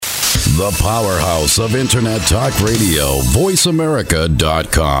The powerhouse of Internet talk radio,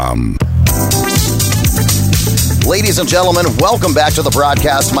 voiceamerica.com. Ladies and gentlemen, welcome back to the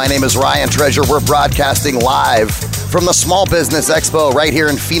broadcast. My name is Ryan Treasure. We're broadcasting live from the Small Business Expo right here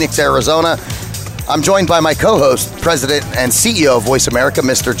in Phoenix, Arizona. I'm joined by my co-host, President and CEO of Voice America,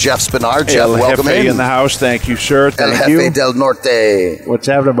 Mr. Jeff Spenard. Jeff, welcome in. in the house. Thank you, sir. Thank you. El Jefe del Norte. What's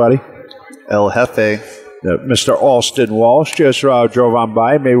happening, buddy? El Jefe. Mr. Alston Walsh just drove on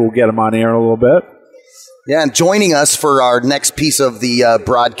by. Maybe we'll get him on air in a little bit. Yeah, and joining us for our next piece of the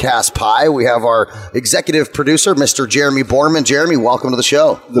broadcast pie, we have our executive producer, Mr. Jeremy Bornman. Jeremy, welcome to the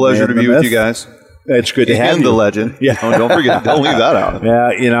show. Pleasure to be with you guys. It's good to have you. And the legend. Yeah. Oh, don't forget. Don't leave that out. Yeah,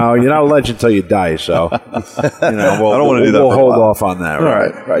 you're not a legend until you die, so we'll, I don't want to do that. We'll hold off on that.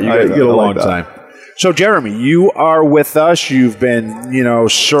 Right. You got a long time. So, Jeremy, you are with us. You've been,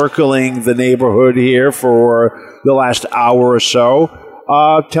 circling the neighborhood here for the last hour or so.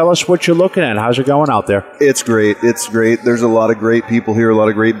 Tell us what you're looking at. How's it going out there? It's great. There's a lot of great people here, a lot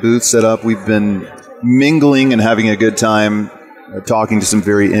of great booths set up. We've been mingling and having a good time, talking to some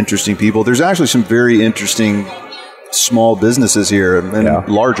very interesting people. There's actually some very interesting small businesses here and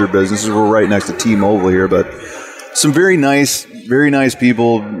larger businesses. We're right next to T-Mobile here, but some very nice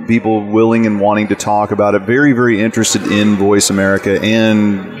people willing and wanting to talk about it, very, very interested in Voice America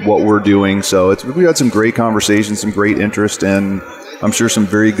and what we're doing. So we had some great conversations, some great interest, and I'm sure some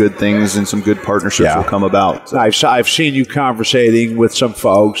very good things and some good partnerships will come about. So. I've seen you conversating with some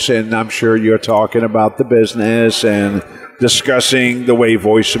folks, and I'm sure you're talking about the business and discussing the way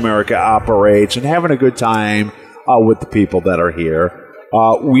Voice America operates and having a good time with the people that are here.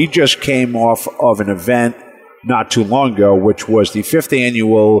 We just came off of an event not too long ago, which was the 5th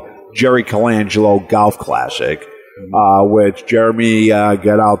annual Jerry Colangelo Golf Classic, which Jeremy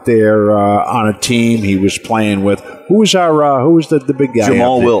got out there on a team. He was playing with who was the big guy?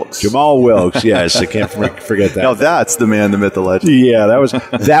 Jamal Wilkes. Jamal Wilkes, yes, I can't forget that. Now that's the man, the myth, the legend. Yeah,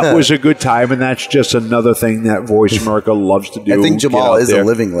 that was a good time, and that's just another thing that Voice America loves to do. I think Jamal is a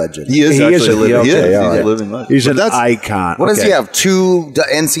living legend. He is actually a living legend. He's an icon. What does he have? 2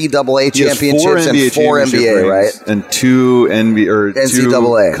 NCAA championships and 4 NBA, right? And 2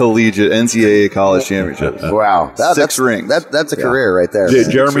 NCAA collegiate NCAA college championships. Wow, Six rings. That's a career right there.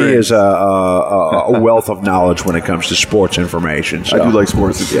 Jeremy is a wealth of knowledge when it comes to sports information. So. I do like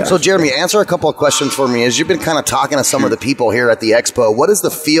sports. Yeah. So, Jeremy, answer a couple of questions for me. As you've been kind of talking to some of the people here at the Expo, what is the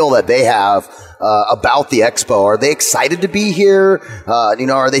feel that they have about the Expo? Are they excited to be here?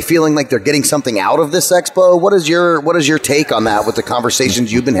 Are they feeling like they're getting something out of this Expo? What is your take on that with the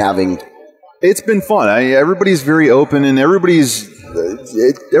conversations you've been having? It's been fun. Everybody's very open, and everybody's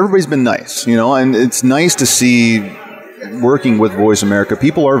been nice, and it's nice to see working with Voice America.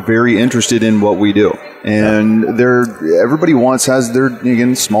 People are very interested in what we do, and everybody has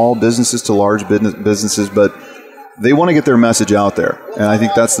their small businesses to large businesses, but they want to get their message out there. And I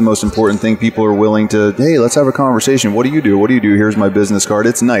think that's the most important thing. People are willing to, hey, let's have a conversation. What do you do? What do you do? Here's my business card.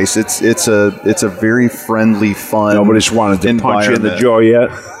 It's nice. It's a very friendly, fun Nobody's wanted to punch you in the jaw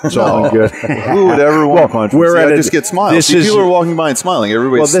yet. It's all good. Who would ever want to punch me? I just get smiles. People are walking by and smiling.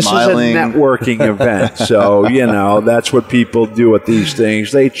 Everybody's smiling. This is a networking event. So, that's what people do at these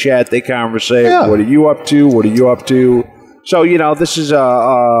things. They chat, they conversate. Yeah. What are you up to? What are you up to? So, this is a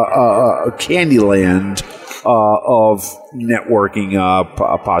Candyland of networking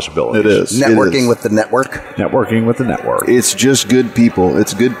possibilities. It is. Networking with the network? Networking with the network. It's just good people.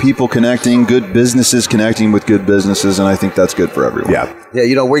 It's good people connecting, good businesses connecting with good businesses, and I think that's good for everyone. Yeah.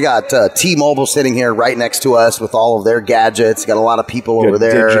 Yeah, we got T-Mobile sitting here right next to us with all of their gadgets. Got a lot of people over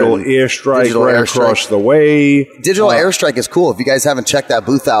there. Digital Airstrike right across the way. Digital Airstrike is cool. If you guys haven't checked that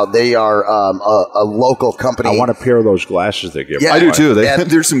booth out, they are a local company. I want a pair of those glasses they give. Yeah, I do too.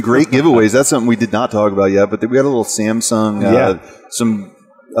 There's some great giveaways. That's something we did not talk about yet, but we had a little Samsung,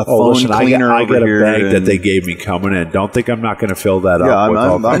 a phone cleaner I got a here bag that they gave me coming in. Don't think I'm not going to fill that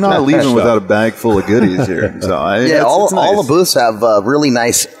up. I'm not leaving without a bag full of goodies here. So all the booths have really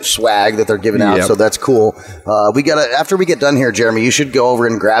nice swag that they're giving out, so that's cool. After we get done here, Jeremy, you should go over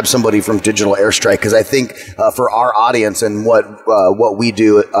and grab somebody from Digital Airstrike, because I think for our audience and what we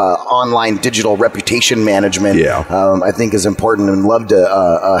do, online digital reputation management, I think is important, and love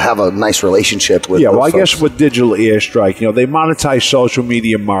to have a nice relationship with. Yeah, I guess with Digital Airstrike, they monetize social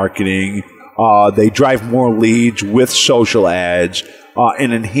media marketing. They drive more leads with social ads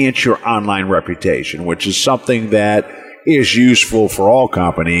and enhance your online reputation, which is something that is useful for all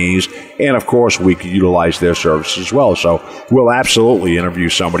companies. And, of course, we can utilize their services as well. So we'll absolutely interview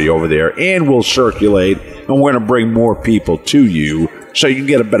somebody over there, and we'll circulate, and we're going to bring more people to you so you can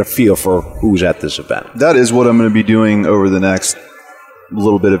get a better feel for who's at this event. That is what I'm going to be doing over the next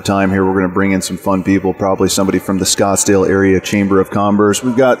little bit of time here, we're going to bring in some fun people, probably somebody from the Scottsdale Area Chamber of Commerce.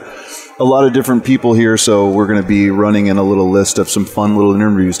 We've got a lot of different people here, so we're going to be running in a little list of some fun little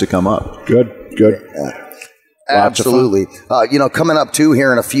interviews to come up. Good. Absolutely. Coming up too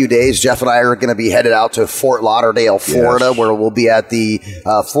here in a few days, Jeff and I are going to be headed out to Fort Lauderdale, Florida, where we'll be at the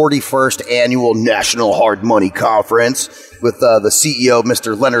 41st Annual National Hard Money Conference with the CEO,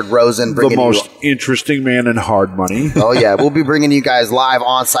 Mr. Leonard Rosen. The most interesting man in hard money. Oh, yeah. We'll be bringing you guys live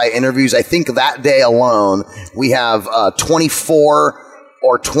on-site interviews. I think that day alone, we have 24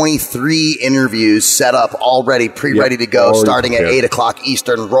 or 23 interviews set up already, ready to go, starting at 8 o'clock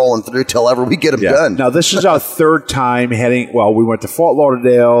Eastern, rolling through till ever we get them done. Now, this is our third time heading. Well, we went to Fort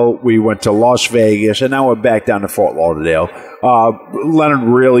Lauderdale, we went to Las Vegas, and now we're back down to Fort Lauderdale. Leonard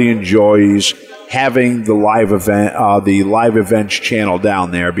really enjoys having the live events channel down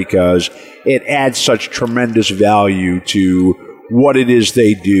there because it adds such tremendous value to what it is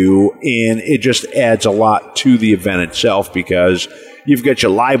they do, and it just adds a lot to the event itself because you've got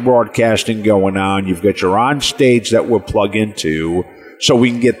your live broadcasting going on. You've got your on stage that we'll plug into so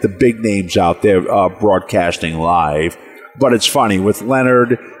we can get the big names out there broadcasting live. But it's funny with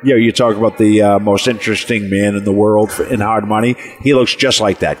Leonard, you talk about the most interesting man in the world in hard money. He looks just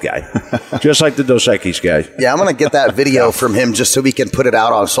like that guy, just like the Dos Equis guy. Yeah, I'm going to get that video from him just so we can put it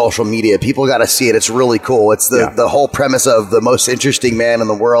out on social media. People got to see it. It's really cool. It's the whole premise of the most interesting man in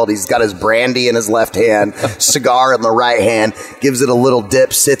the world. He's got his brandy in his left hand, cigar in the right hand, gives it a little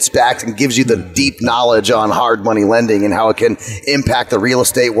dip, sits back, and gives you the deep knowledge on hard money lending and how it can impact the real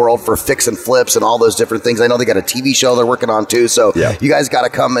estate world for fix and flips and all those different things. I know they got a TV show they're working on too, so you guys got to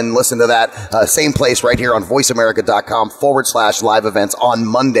come and listen to that same place right here on voiceamerica.com/live events on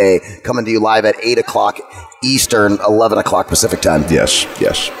Monday, coming to you live at 8 o'clock Eastern, 11 o'clock Pacific time. Yes.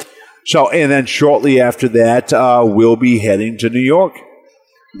 So, and then shortly after that, we'll be heading to New York.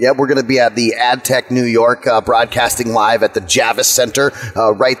 Yeah, we're going to be at the AdTech New York, broadcasting live at the Javits Center,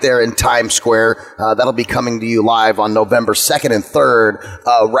 right there in Times Square. That'll be coming to you live on November 2nd and 3rd,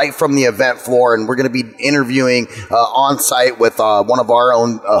 right from the event floor. And we're going to be interviewing on site with one of our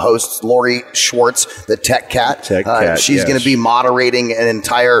own hosts, Lori Schwartz, the Tech Cat. She's going to be moderating an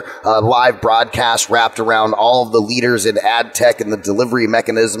entire live broadcast wrapped around all of the leaders in ad tech and the delivery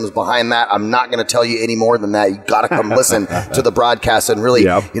mechanisms behind that. I'm not going to tell you any more than that. You got to come listen to the broadcast and really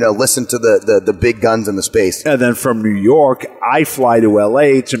listen to the big guns in the space. And then from New York, I fly to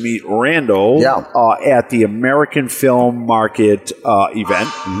L.A. to meet Randall at the American Film Market event,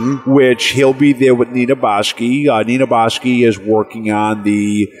 which he'll be there with Nina Bosky. Nina Bosky is working on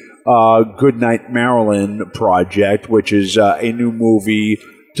the Goodnight Marilyn project, which is a new movie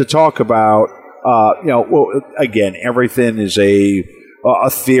to talk about. Again, everything is a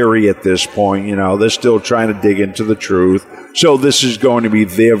theory at this point. They're still trying to dig into the truth. So this is going to be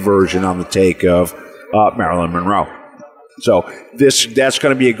their version on the take of Marilyn Monroe. So that's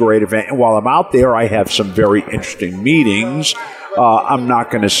going to be a great event. And while I'm out there, I have some very interesting meetings. I'm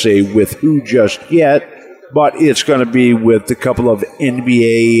not going to say with who just yet, but it's going to be with a couple of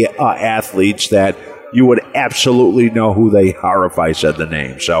NBA athletes that you would absolutely know who they are if I said the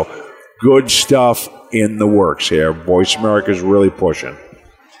name. So good stuff in the works here. Voice America is really pushing.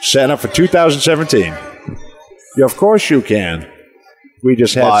 Setting up for 2017. Yeah, of course you can. We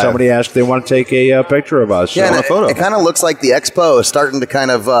just had somebody ask they want to take a picture of us. Yeah, and a photo. It kind of looks like the expo is starting to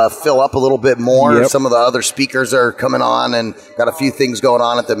kind of fill up a little bit more. Yep. Some of the other speakers are coming on and got a few things going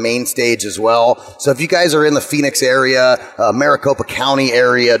on at the main stage as well. So if you guys are in the Phoenix area, Maricopa County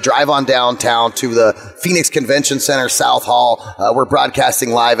area, drive on downtown to the Phoenix Convention Center South Hall. We're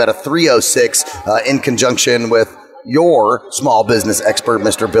broadcasting live at a 306 in conjunction with your small business expert,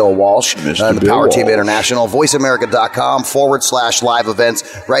 Mr. Bill Walsh, and the Power Team International. VoiceAmerica.com/live events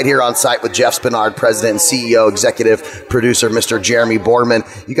right here on site with Jeff Spenard, President and CEO, Executive Producer, Mr. Jeremy Bornman.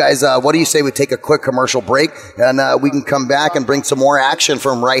 You guys, what do you say we take a quick commercial break and we can come back and bring some more action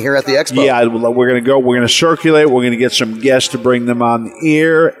from right here at the expo? Yeah, we're going to go. We're going to circulate. We're going to get some guests to bring them on the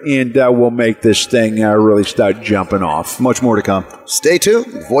air, and we'll make this thing really start jumping off. Much more to come. Stay tuned.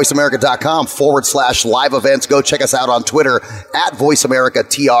 VoiceAmerica.com/live events. Go check us out on Twitter at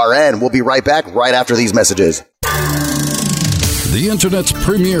VoiceAmericaTRN. We'll be right back right after these messages. The Internet's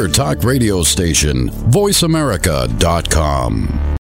premier talk radio station, VoiceAmerica.com.